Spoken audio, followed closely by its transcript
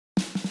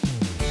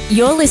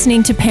You're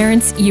listening to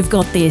Parents You've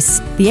Got This,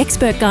 the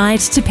expert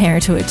guide to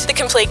parenthood. The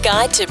complete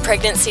guide to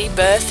pregnancy,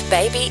 birth,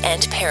 baby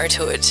and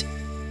parenthood.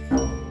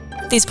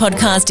 This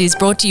podcast is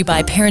brought to you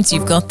by Parents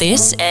You've Got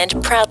This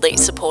and proudly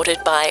supported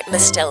by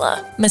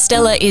Mistela.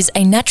 Mistela is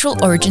a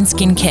natural origin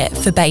skincare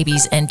for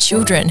babies and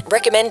children,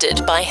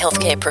 recommended by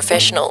healthcare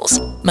professionals.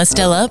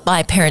 Mistela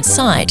by Parents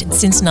Side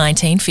since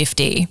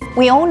 1950.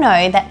 We all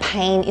know that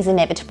pain is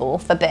inevitable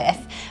for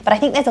birth, but I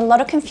think there's a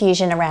lot of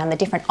confusion around the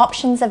different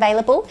options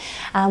available.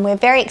 We're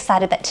very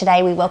excited that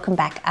today we welcome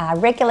back our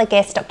regular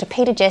guest, Dr.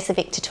 Peter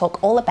Jurcevic, to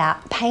talk all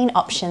about pain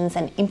options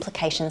and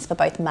implications for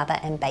both mother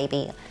and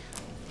baby.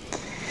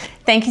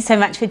 Thank you so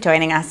much for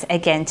joining us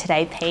again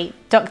today, Pete.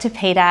 Dr.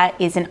 Peter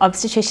is an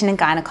obstetrician and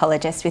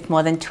gynaecologist with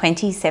more than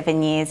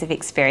 27 years of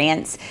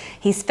experience.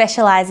 He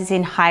specialises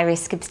in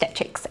high-risk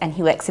obstetrics and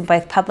he works in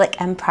both public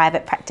and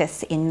private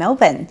practice in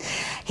Melbourne.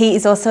 He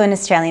is also an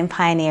Australian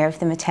pioneer of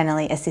the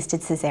maternally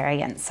assisted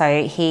caesarean,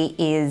 so he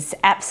is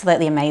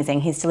absolutely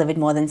amazing. He's delivered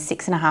more than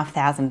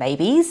 6,500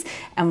 babies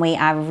and we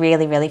are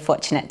really, really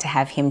fortunate to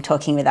have him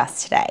talking with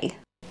us today.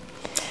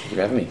 Thank you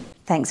for having me.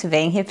 Thanks for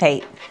being here,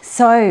 Pete.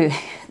 So,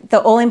 the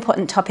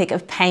all-important topic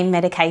of pain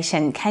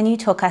medication. Can you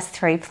talk us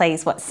through,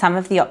 please, what some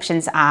of the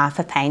options are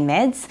for pain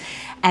meds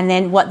and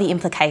then what the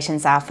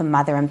implications are for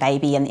mother and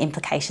baby and the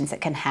implications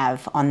it can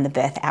have on the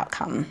birth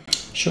outcome?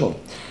 Sure.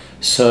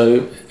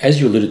 So,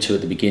 as you alluded to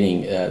at the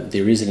beginning,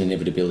 there is an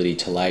inevitability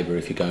to labour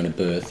if you're going to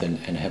birth and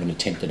have an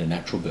attempt at a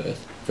natural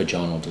birth,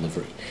 vaginal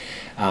delivery.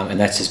 And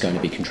that's just going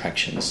to be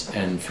contractions.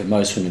 And for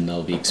most women,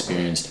 they'll be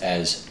experienced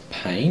as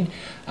pain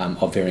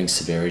of varying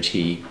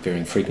severity,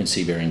 varying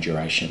frequency, varying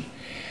duration.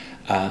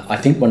 I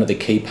think one of the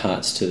key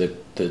parts to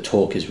the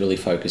talk is really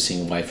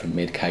focusing away from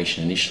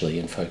medication initially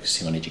and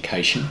focusing on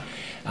education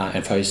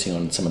and focusing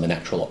on some of the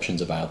natural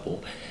options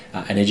available.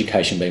 And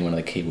education being one of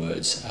the key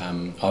words.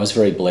 I was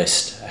very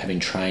blessed, having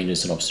trained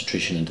as an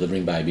obstetrician and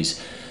delivering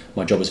babies.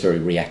 My job was very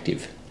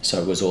reactive. So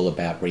it was all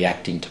about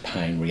reacting to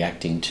pain,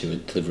 reacting to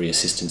delivery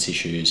assistance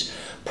issues,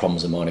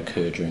 problems that might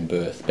occur during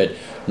birth, but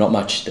not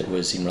much that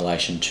was in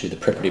relation to the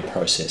preparative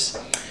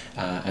process.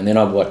 And then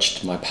I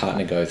watched my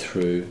partner go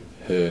through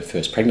her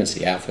first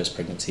pregnancy, our first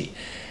pregnancy,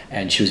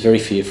 and she was very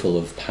fearful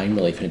of pain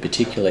relief, and in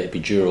particular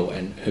epidural,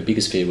 and her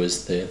biggest fear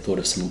was the thought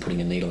of someone putting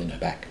a needle in her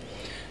back.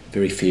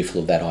 Very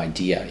fearful of that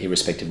idea,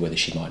 irrespective of whether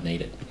she might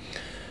need it.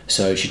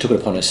 So she took it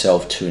upon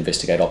herself to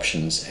investigate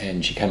options,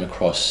 and she came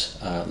across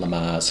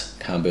Lamaze,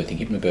 calm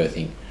birthing,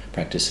 hypnobirthing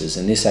practices.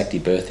 And this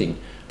active birthing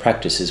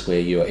practice is where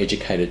you are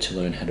educated to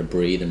learn how to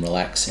breathe and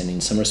relax, and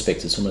in some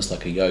respects it's almost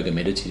like a yoga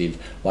meditative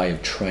way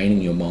of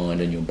training your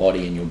mind and your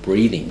body and your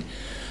breathing,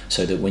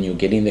 so that when you're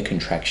getting the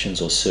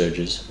contractions or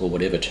surges or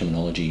whatever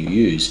terminology you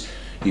use,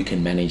 you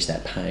can manage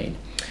that pain.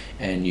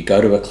 And you go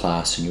to a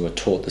class and you are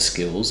taught the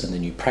skills and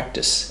then you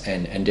practice.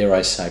 And dare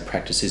I say,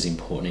 practice is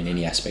important in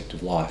any aspect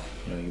of life.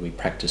 You know, we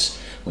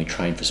practice, we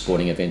train for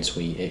sporting events,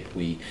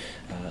 we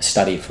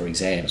study for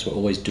exams. We're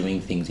always doing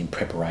things in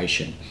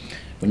preparation.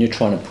 When you're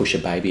trying to push a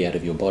baby out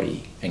of your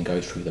body and go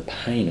through the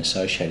pain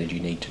associated, you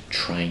need to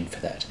train for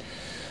that.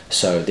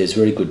 So there's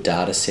very good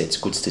data sets,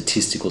 good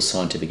statistical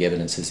scientific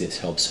evidence as this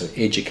helps. So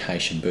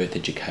education, birth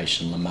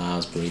education,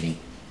 Lamaze breathing,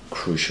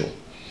 crucial.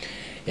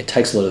 It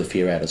takes a lot of the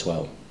fear out as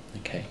well.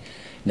 Okay.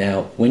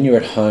 Now, when you're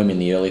at home in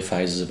the early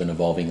phases of an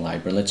evolving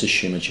labour, and let's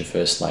assume it's your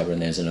first labour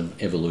and there's an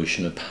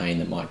evolution of pain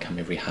that might come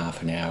every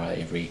half an hour,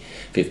 every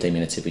 15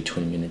 minutes, every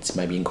 20 minutes,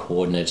 maybe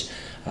incoordinate,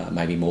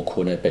 maybe more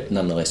coordinate, but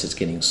nonetheless it's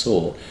getting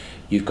sore,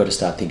 you've got to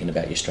start thinking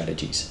about your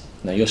strategies.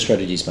 Now, your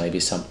strategies may be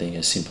something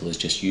as simple as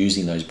just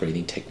using those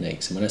breathing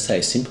techniques. And when I say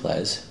as simple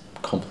as,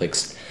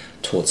 complex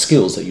taught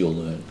skills that you'll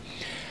learn.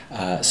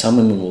 Some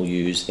women will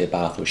use their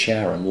bath or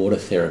shower, and water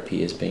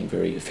therapy as being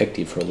very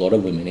effective for a lot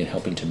of women in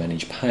helping to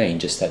manage pain,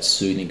 just that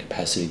soothing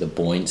capacity, the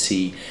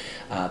buoyancy,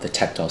 the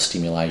tactile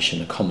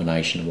stimulation, a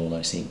combination of all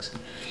those things.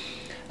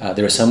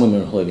 There are some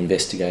women who have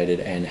investigated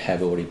and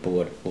have already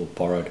bought or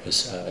borrowed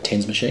a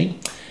TENS machine.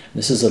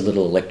 This is a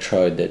little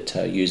electrode that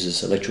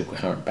uses electrical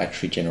current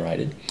battery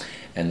generated,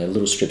 and the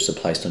little strips are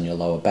placed on your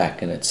lower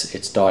back, and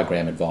it's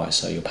diagram advice,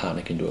 so your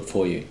partner can do it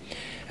for you.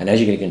 And as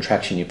you get a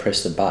contraction, you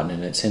press the button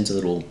and it sends a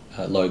little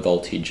low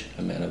voltage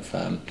amount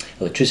of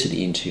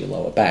electricity into your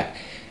lower back.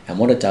 And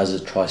what it does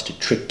is it tries to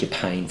trick your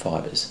pain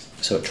fibres.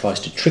 So it tries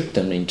to trick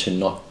them into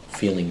not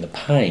feeling the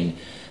pain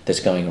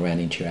that's going around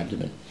into your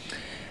abdomen.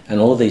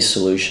 And all of these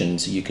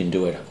solutions you can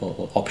do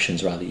or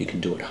options rather, you can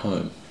do at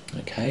home.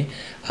 Okay.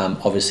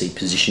 Obviously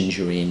positions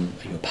you're in,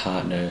 your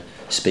partner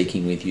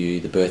speaking with you,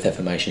 the birth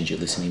affirmations you're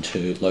listening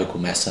to, local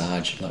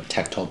massage, like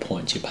tactile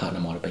points, your partner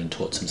might have been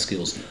taught some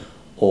skills,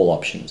 all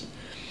options.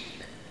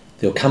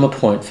 There'll come a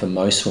point for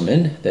most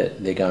women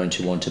that they're going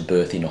to want to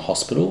birth in a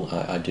hospital.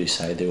 I do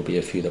say there will be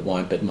a few that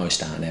won't, but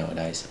most are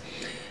nowadays.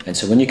 And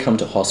so when you come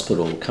to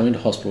hospital, coming to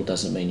hospital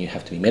doesn't mean you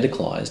have to be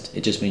medicalised.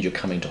 It just means you're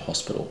coming to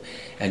hospital.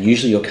 And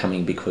usually you're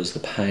coming because the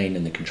pain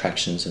and the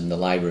contractions and the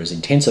labour is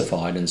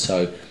intensified, and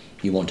so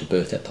you want to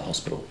birth at the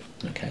hospital.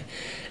 Okay.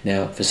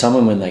 Now, for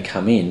someone when they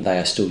come in, they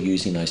are still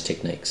using those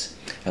techniques,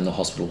 and the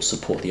hospital will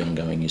support the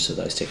ongoing use of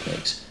those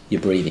techniques.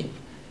 Your breathing.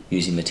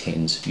 using the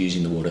TENS,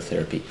 using the water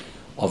therapy.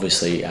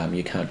 Obviously,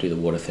 you can't do the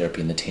water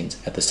therapy and the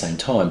TENS at the same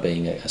time,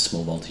 being a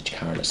small voltage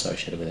current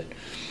associated with it.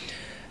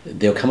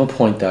 There'll come a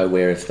point though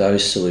where if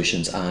those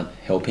solutions aren't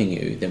helping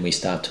you, then we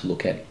start to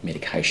look at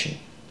medication.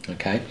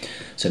 Okay,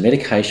 so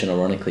medication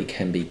ironically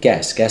can be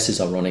gas. Gas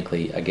is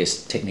ironically, I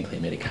guess, technically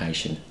a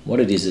medication. What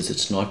it is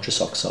it's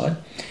nitrous oxide,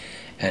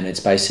 and it's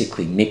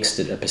basically mixed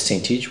at a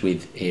percentage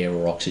with air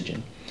or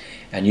oxygen.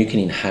 And you can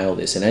inhale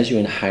this, and as you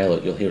inhale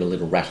it, you'll hear a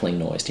little rattling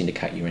noise to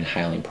indicate you're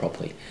inhaling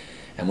properly.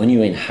 And when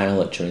you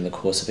inhale it during the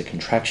course of a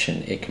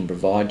contraction, it can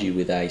provide you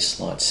with a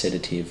slight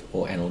sedative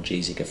or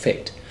analgesic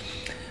effect.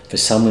 For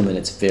some women,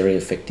 it's very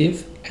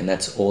effective, and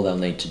that's all they'll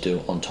need to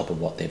do on top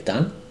of what they've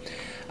done.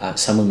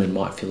 Some women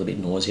might feel a bit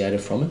nauseated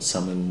from it,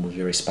 some women will be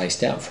very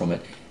spaced out from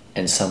it,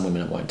 and some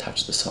women it won't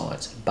touch the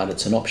sides. But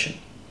it's an option,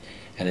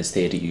 and it's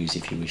there to use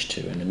if you wish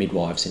to, and the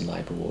midwives in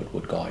labour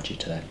would guide you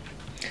to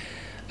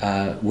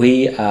that.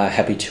 We are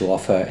happy to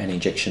offer an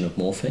injection of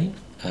morphine.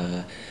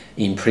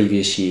 In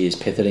previous years,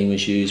 pethidine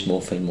was used,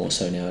 morphine more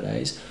so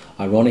nowadays.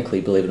 Ironically,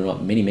 believe it or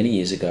not, many, many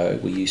years ago,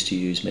 we used to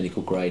use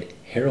medical grade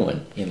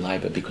heroin in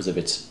labour because of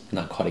its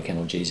narcotic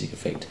analgesic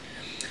effect.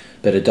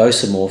 But a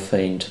dose of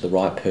morphine to the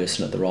right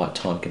person at the right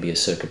time can be a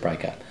circuit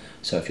breaker.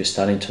 So if you're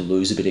starting to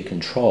lose a bit of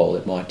control,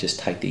 it might just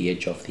take the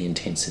edge off the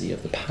intensity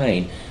of the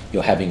pain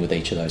you're having with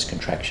each of those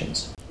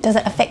contractions. Does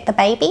it affect the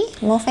baby,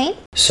 morphine?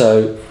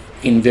 So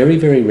in very,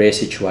 very rare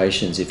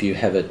situations, if you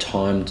have a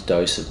timed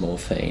dose of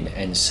morphine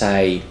and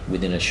say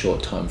within a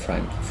short time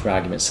frame, for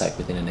argument's sake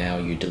within an hour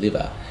you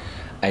deliver,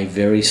 a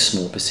very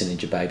small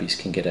percentage of babies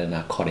can get a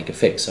narcotic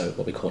effect, so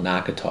what we call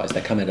narcotized. They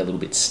come out a little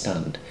bit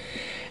stunned.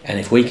 And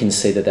if we can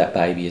see that that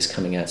baby is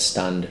coming out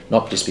stunned,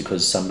 not just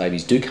because some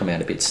babies do come out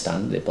a bit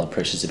stunned, their blood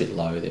pressure's a bit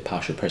low, their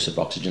partial pressure of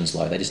oxygen's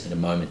low, they just need a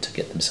moment to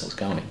get themselves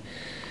going.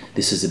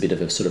 This is a bit of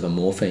a sort of a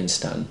morphine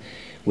stun.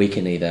 We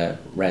can either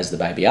razz the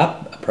baby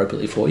up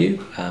appropriately for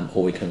you,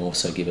 or we can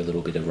also give a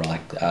little bit of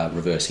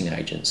reversing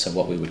agent. So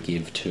what we would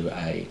give to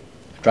a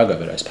drug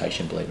overdose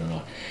patient, believe it or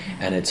not.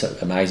 And it's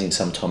amazing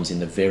sometimes in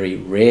the very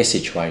rare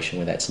situation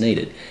where that's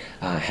needed,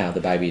 how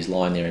the baby is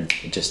lying there and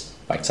it just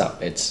wakes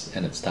up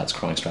and it starts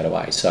crying straight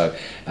away. So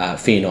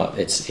fear not,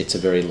 it's a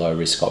very low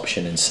risk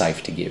option and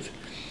safe to give.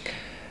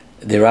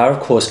 There are, of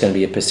course, going to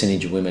be a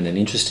percentage of women, and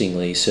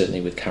interestingly,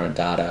 certainly with current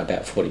data,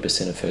 about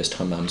 40% of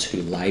first-time mums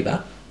who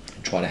labour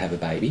and try to have a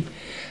baby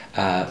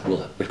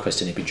will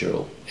request an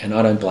epidural. And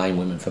I don't blame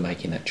women for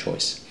making that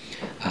choice.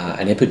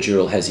 An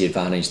epidural has the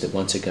advantage that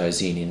once it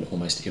goes in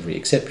almost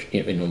every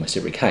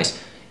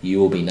case, you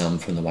will be numb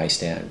from the waist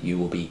down. You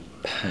will be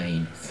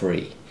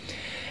pain-free.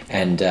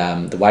 And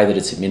the way that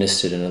it's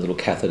administered in a little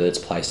catheter that's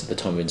placed at the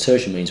time of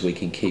insertion means we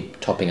can keep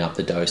topping up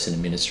the dose and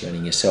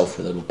administering yourself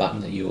with a little button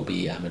that you will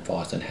be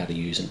advised on how to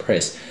use and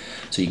press.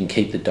 So you can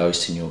keep the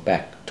dose in your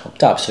back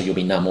topped up, so you'll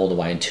be numb all the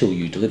way until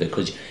you deliver,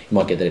 because you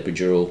might get that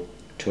epidural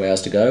 2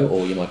 hours to go,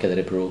 or you might get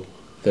that epidural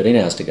 13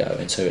 hours to go,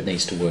 and so it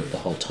needs to work the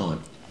whole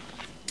time.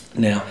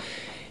 Now,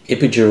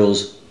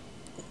 epidurals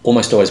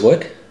almost always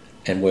work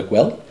and work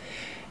well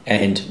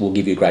and will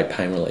give you great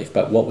pain relief.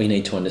 But what we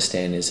need to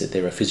understand is that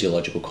there are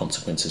physiological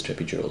consequences to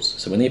epidurals.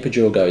 So when the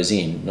epidural goes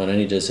in, not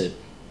only does it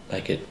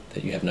make it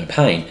that you have no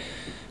pain,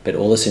 but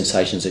all the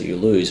sensations that you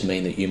lose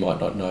mean that you might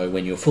not know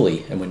when you're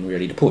fully and when you're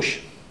ready to push.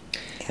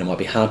 And it might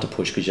be hard to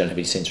push because you don't have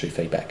any sensory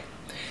feedback.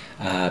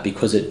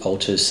 Because it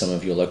alters some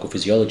of your local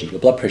physiology, your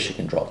blood pressure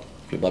can drop.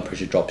 If your blood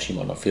pressure drops, you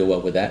might not feel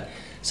well with that.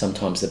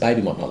 Sometimes the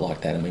baby might not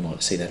like that, and we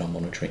might see that on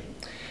monitoring.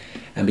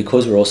 And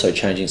because we're also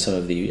changing some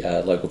of the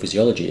local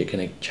physiology, it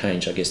can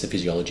change, I guess, the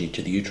physiology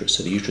to the uterus.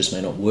 So the uterus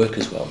may not work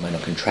as well, may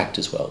not contract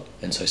as well.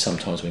 And so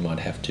sometimes we might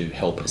have to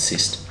help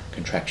assist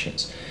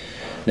contractions.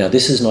 Now,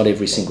 this is not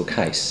every single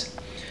case,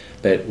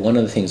 but one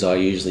of the things I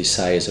usually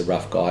say as a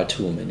rough guide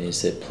to women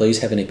is that please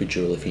have an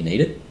epidural if you need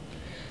it,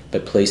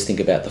 but please think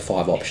about the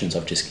 5 options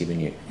I've just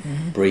given you.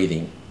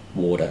 Breathing,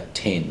 water,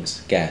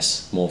 TENS,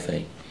 gas,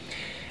 morphine.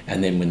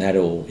 And then when that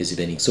all is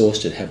been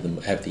exhausted, have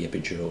the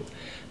epidural.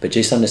 But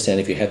just understand,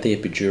 if you have the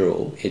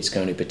epidural, it's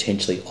going to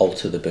potentially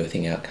alter the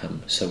birthing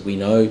outcome. So we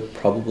know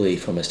probably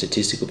from a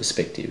statistical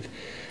perspective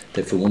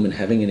that for women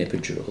having an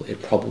epidural,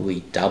 it probably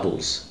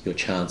doubles your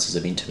chances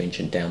of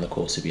intervention down the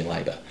course of your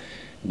labour.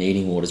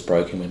 Needing waters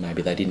broken when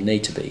maybe they didn't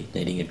need to be.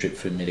 Needing a drip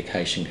for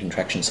medication,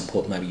 contraction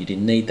support, maybe you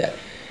didn't need that.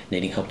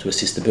 Needing help to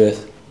assist the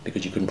birth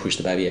because you couldn't push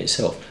the baby out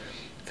yourself.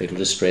 Fetal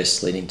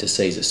distress leading to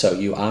seizure. So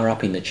you are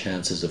upping the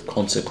chances of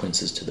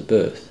consequences to the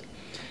birth.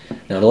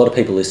 Now, a lot of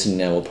people listening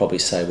now will probably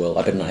say, well,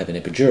 I better not have an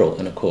epidural.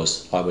 And of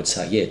course, I would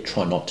say, yeah,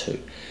 try not to.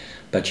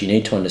 But you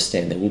need to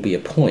understand there will be a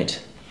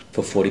point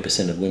for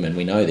 40% of women,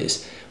 we know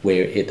this,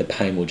 where the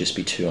pain will just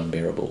be too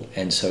unbearable.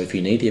 And so if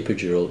you need the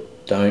epidural,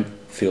 don't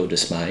feel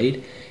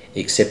dismayed,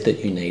 accept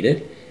that you need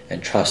it,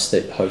 and trust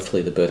that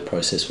hopefully the birth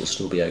process will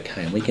still be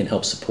okay. And we can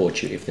help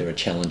support you if there are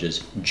challenges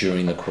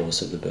during the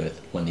course of the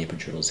birth when the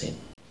epidural's in.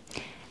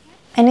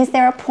 And is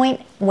there a point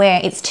where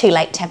it's too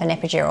late to have an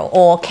epidural,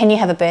 or can you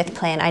have a birth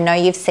plan? I know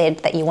you've said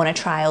that you want to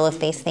try all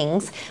of these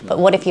things, but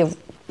what if you're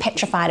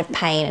petrified of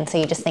pain, and so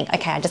you just think,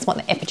 okay, I just want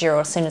the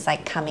epidural as soon as I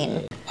come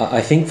in? I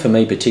think for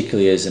me,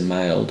 particularly as a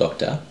male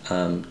doctor,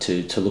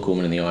 to look a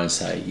woman in the eye and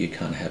say you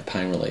can't have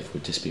pain relief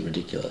would just be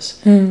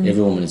ridiculous.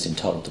 Every woman is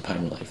entitled to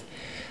pain relief.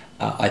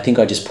 I think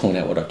I just point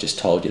out what I've just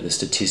told you, the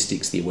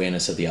statistics, the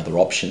awareness of the other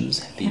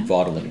options, the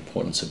vital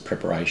importance of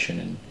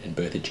preparation and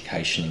birth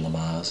education and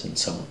Lamaze and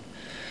so on.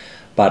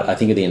 But I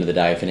think at the end of the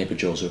day, if an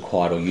epidural is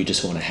required or you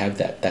just want to have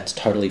that, that's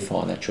totally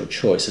fine, that's your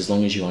choice, as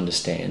long as you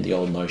understand the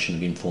old notion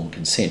of informed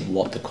consent,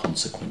 what the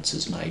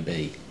consequences may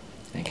be.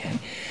 Okay,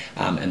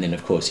 and then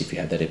of course if you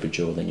have that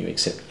epidural, then you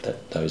accept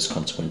that those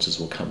consequences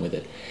will come with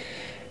it.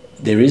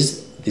 There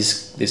is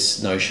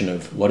this notion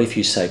of, what if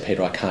you say,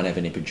 Peter, I can't have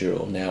an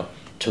epidural? Now,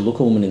 to look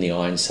a woman in the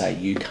eye and say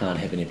you can't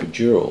have an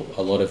epidural,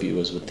 a lot of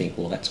viewers would think,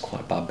 well, that's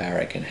quite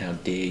barbaric, and how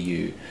dare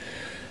you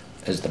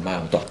as the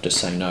male doctor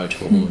say no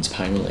to a woman's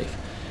pain relief.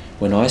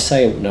 When I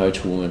say no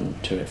to a woman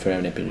for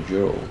an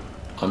epidural,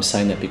 I'm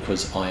saying that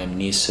because I am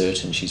near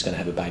certain she's going to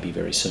have a baby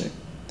very soon.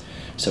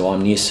 So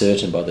I'm near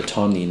certain by the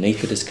time the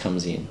anaesthetist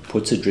comes in,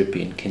 puts a drip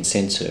in,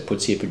 consents her,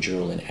 puts the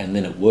epidural in, and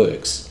then it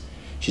works,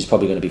 she's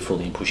probably going to be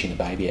fully in pushing the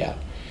baby out.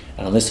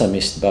 And unless I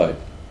miss the boat,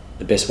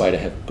 the best way to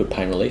have good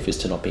pain relief is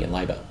to not be in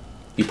labour.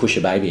 You push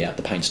a baby out,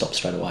 the pain stops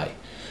straight away.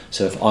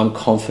 So if I'm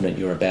confident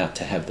you're about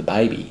to have the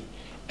baby,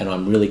 and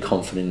I'm really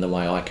confident in the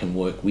way I can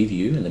work with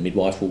you, and the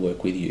midwife will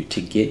work with you to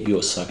get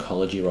your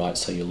psychology right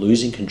so you're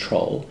losing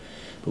control,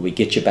 but we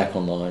get you back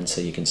online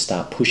so you can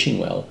start pushing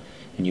well,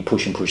 and you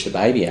push the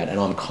baby out, and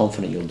I'm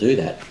confident you'll do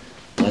that,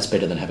 that's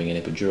better than having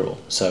an epidural.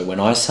 So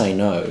when I say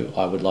no,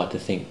 I would like to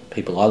think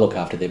people I look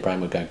after, their brain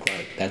would go,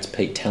 great, that's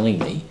Pete telling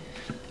me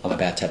I'm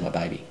about to have my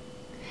baby.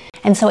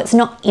 And so it's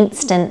not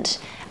instant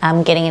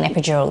getting an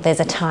epidural. There's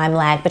a time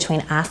lag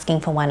between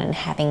asking for one and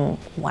having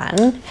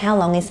one. How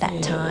long is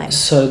that time?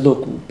 So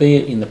look, be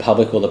it in the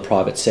public or the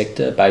private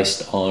sector,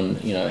 based on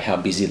how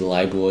busy the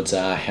labour wards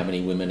are, how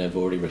many women have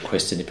already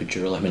requested an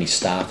epidural, how many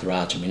staff there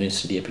are to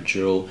administer the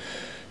epidural,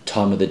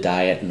 time of the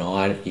day at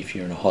night if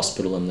you're in a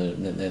hospital, and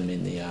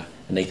the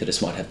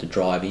anaesthetist might have to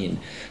drive in.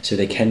 So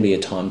there can be a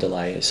time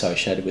delay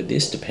associated with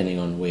this, depending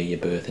on where you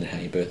birth and how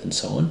you birth and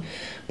so on.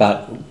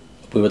 But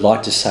we would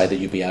like to say that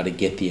you'll be able to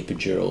get the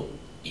epidural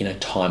in a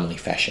timely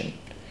fashion.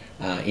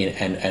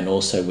 And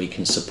also we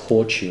can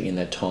support you in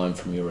that time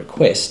from your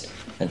request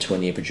until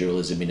when the epidural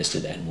is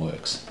administered and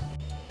works.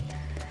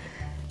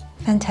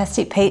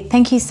 Fantastic, Pete.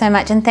 Thank you so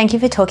much, and thank you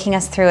for talking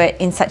us through it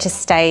in such a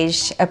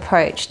staged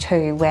approach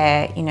too,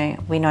 where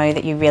we know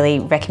that you really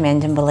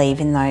recommend and believe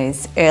in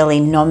those early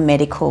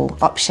non-medical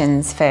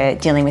options for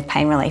dealing with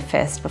pain relief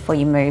first before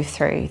you move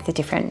through the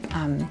different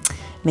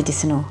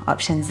medicinal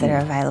options that are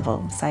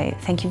available. So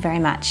thank you very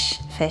much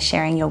for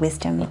sharing your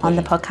wisdom on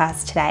the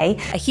podcast today.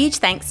 A huge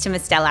thanks to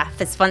Mistela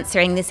for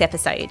sponsoring this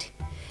episode.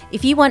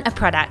 If you want a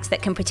product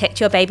that can protect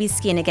your baby's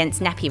skin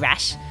against nappy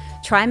rash,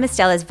 try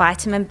Mistela's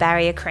Vitamin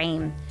Barrier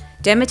Cream.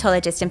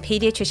 Dermatologist and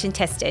paediatrician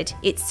tested,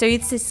 it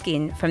soothes the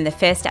skin from the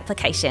first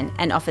application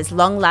and offers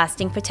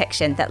long-lasting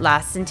protection that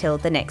lasts until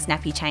the next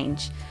nappy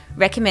change.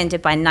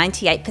 Recommended by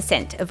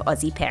 98% of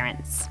Aussie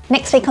parents.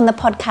 Next week on the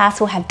podcast,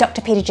 we'll have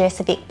Dr. Peter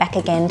Jurcevic back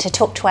again to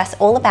talk to us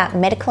all about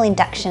medical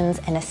inductions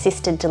and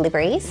assisted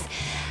deliveries.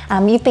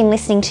 You've been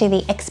listening to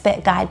the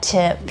Expert Guide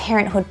to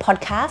Parenthood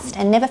podcast,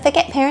 and never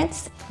forget,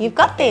 parents, you've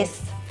got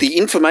this. The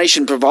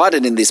information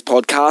provided in this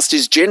podcast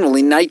is general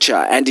in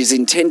nature and is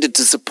intended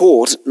to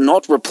support,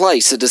 not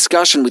replace, a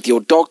discussion with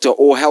your doctor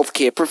or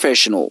healthcare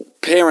professional.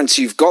 Parents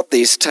You've Got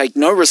This take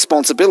no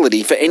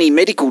responsibility for any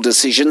medical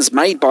decisions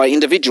made by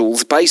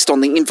individuals based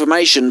on the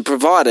information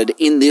provided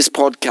in this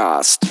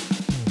podcast.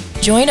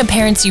 Join a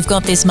Parents You've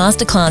Got This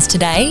masterclass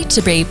today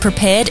to be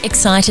prepared,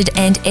 excited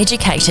and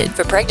educated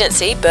for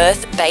pregnancy,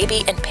 birth,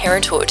 baby and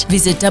parenthood.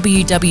 Visit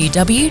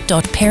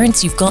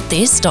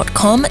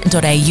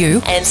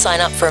www.parentsyou'vegotthis.com.au and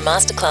sign up for a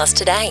masterclass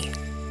today.